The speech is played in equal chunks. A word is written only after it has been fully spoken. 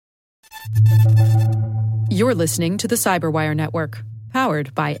You're listening to the Cyberwire Network,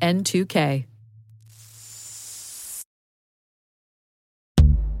 powered by N2K.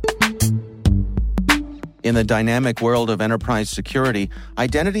 In the dynamic world of enterprise security,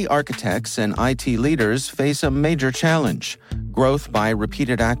 identity architects and IT leaders face a major challenge. Growth by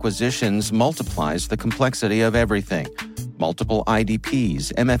repeated acquisitions multiplies the complexity of everything. Multiple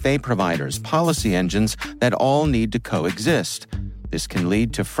IDPs, MFA providers, policy engines that all need to coexist. This can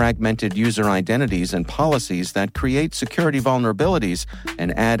lead to fragmented user identities and policies that create security vulnerabilities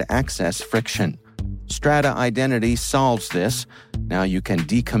and add access friction. Strata Identity solves this. Now you can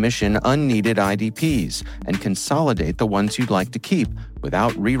decommission unneeded IDPs and consolidate the ones you'd like to keep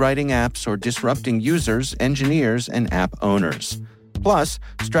without rewriting apps or disrupting users, engineers, and app owners. Plus,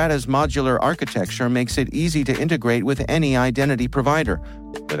 Strata's modular architecture makes it easy to integrate with any identity provider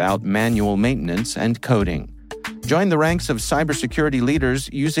without manual maintenance and coding. Join the ranks of cybersecurity leaders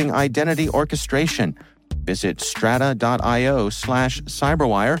using identity orchestration. Visit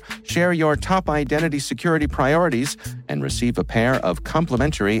strata.io/cyberwire, share your top identity security priorities, and receive a pair of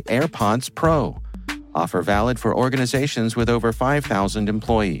complimentary AirPods Pro. Offer valid for organizations with over 5,000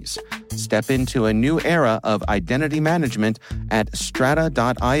 employees. Step into a new era of identity management at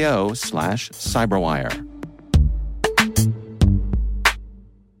strata.io/cyberwire.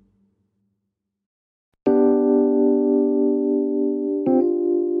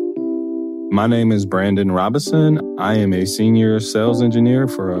 My name is Brandon Robinson. I am a senior sales engineer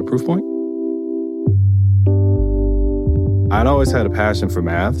for Proofpoint. I'd always had a passion for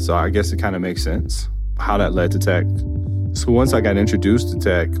math, so I guess it kind of makes sense how that led to tech. So once I got introduced to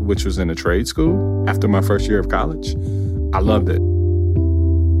tech, which was in a trade school after my first year of college, I loved it.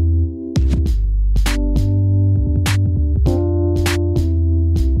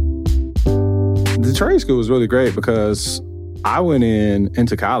 The trade school was really great because I went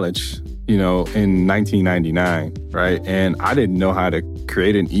into college in 1999, right? And I didn't know how to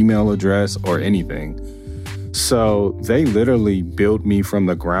create an email address or anything. So they literally built me from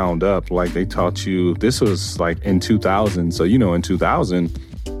the ground up. Like they taught you, this was like in 2000. So, in 2000,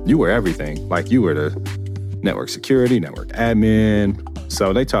 you were everything. Like you were the network security, network admin.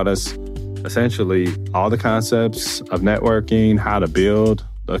 So they taught us essentially all the concepts of networking, how to build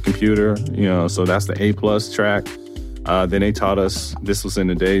a computer, so that's the A+ track. Then they taught us, this was in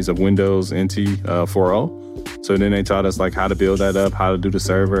the days of Windows NT 4.0. So then they taught us like how to build that up, how to do the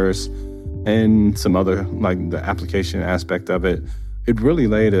servers, and some other like the application aspect of it. It really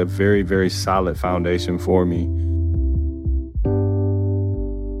laid a very, very solid foundation for me.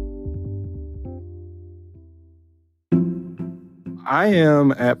 I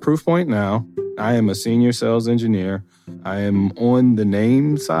am at Proofpoint now. I am a senior sales engineer. I am on the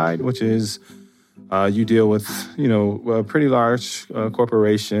name side, which is you deal with, pretty large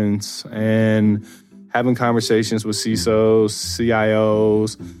corporations and having conversations with CISOs,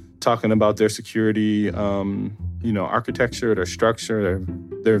 CIOs, talking about their security, architecture, their structure,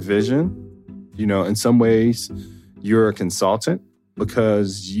 their vision. In some ways, you're a consultant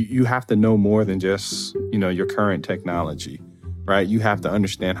because you have to know more than just, your current technology, right? You have to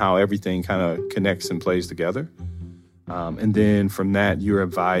understand how everything kind of connects and plays together. And then from that, you're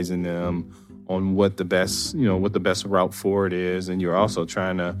advising them on what the best route forward is. And you're also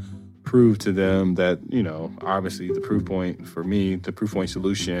trying to prove to them that, obviously the Proofpoint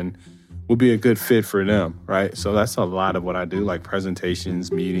solution will be a good fit for them, right? So that's a lot of what I do, like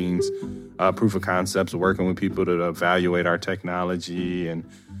presentations, meetings, proof of concepts, working with people to evaluate our technology and,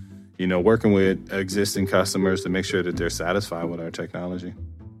 working with existing customers to make sure that they're satisfied with our technology.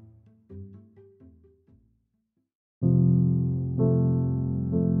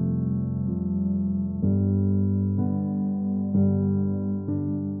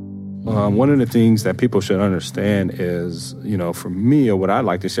 One of the things that people should understand is, for me, or what I'd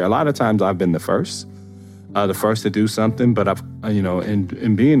like to share, a lot of times I've been the first to do something, but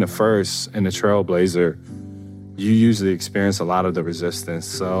in being the first and the trailblazer, you usually experience a lot of the resistance.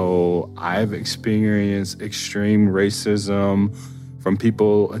 So I've experienced extreme racism from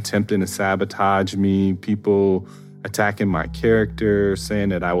people attempting to sabotage me, people attacking my character, saying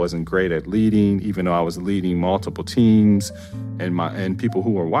that I wasn't great at leading, even though I was leading multiple teams, and people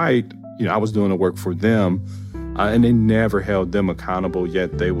who were white, I was doing the work for them, and they never held them accountable,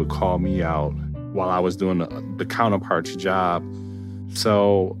 yet they would call me out while I was doing the counterpart's job.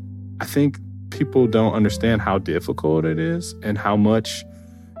 So I think people don't understand how difficult it is and how much,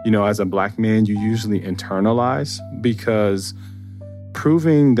 as a Black man, you usually internalize, because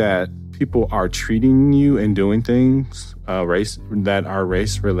proving that people are treating you and doing things race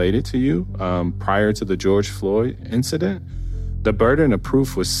related to you prior to the George Floyd incident the burden of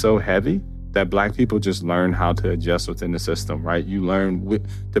proof was so heavy that Black people just learn how to adjust within the system, right? You learn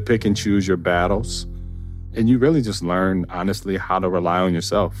to pick and choose your battles. And you really just learn, honestly, how to rely on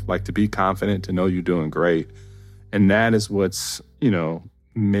yourself, like to be confident, to know you're doing great. And that is what's,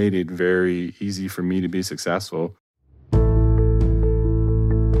 made it very easy for me to be successful.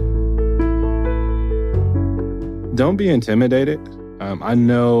 Don't be intimidated. I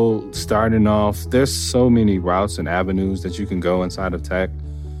know starting off, there's so many routes and avenues that you can go inside of tech.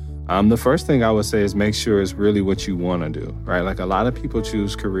 The first thing I would say is make sure it's really what you want to do, right? Like a lot of people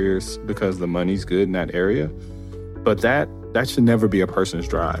choose careers because the money's good in that area, but that should never be a person's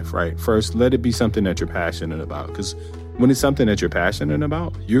drive, right? First, let it be something that you're passionate about, because when it's something that you're passionate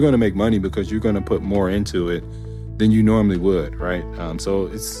about, you're going to make money because you're going to put more into it than you normally would, right? So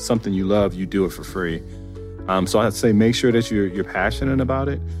it's something you love, you do it for free. So I'd say make sure that you're passionate about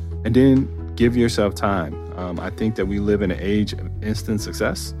it, and then give yourself time. I think that we live in an age of instant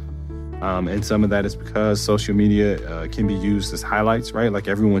success. And some of that is because social media can be used as highlights, right? Like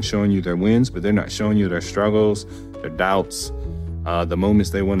everyone's showing you their wins, but they're not showing you their struggles, their doubts, the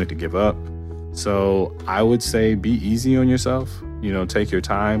moments they wanted to give up. So I would say be easy on yourself. Take your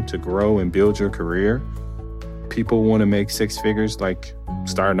time to grow and build your career. People want to make six figures, like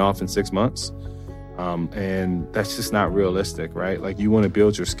starting off in 6 months. And that's just not realistic, right? Like you want to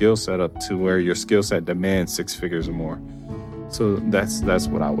build your skill set up to where your skill set demands 6 figures or more. So that's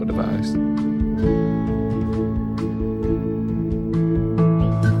what I would advise.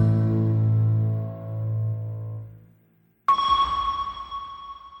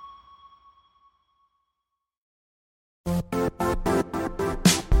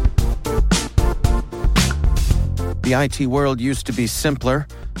 The IT world used to be simpler.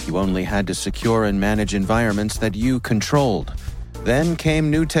 You only had to secure and manage environments that you controlled. Then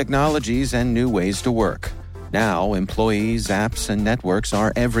came new technologies and new ways to work. Now, employees, apps, and networks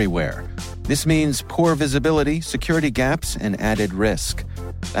are everywhere. This means poor visibility, security gaps, and added risk.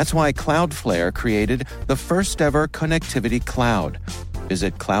 That's why Cloudflare created the first-ever connectivity cloud.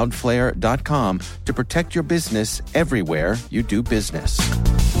 Visit cloudflare.com to protect your business everywhere you do business.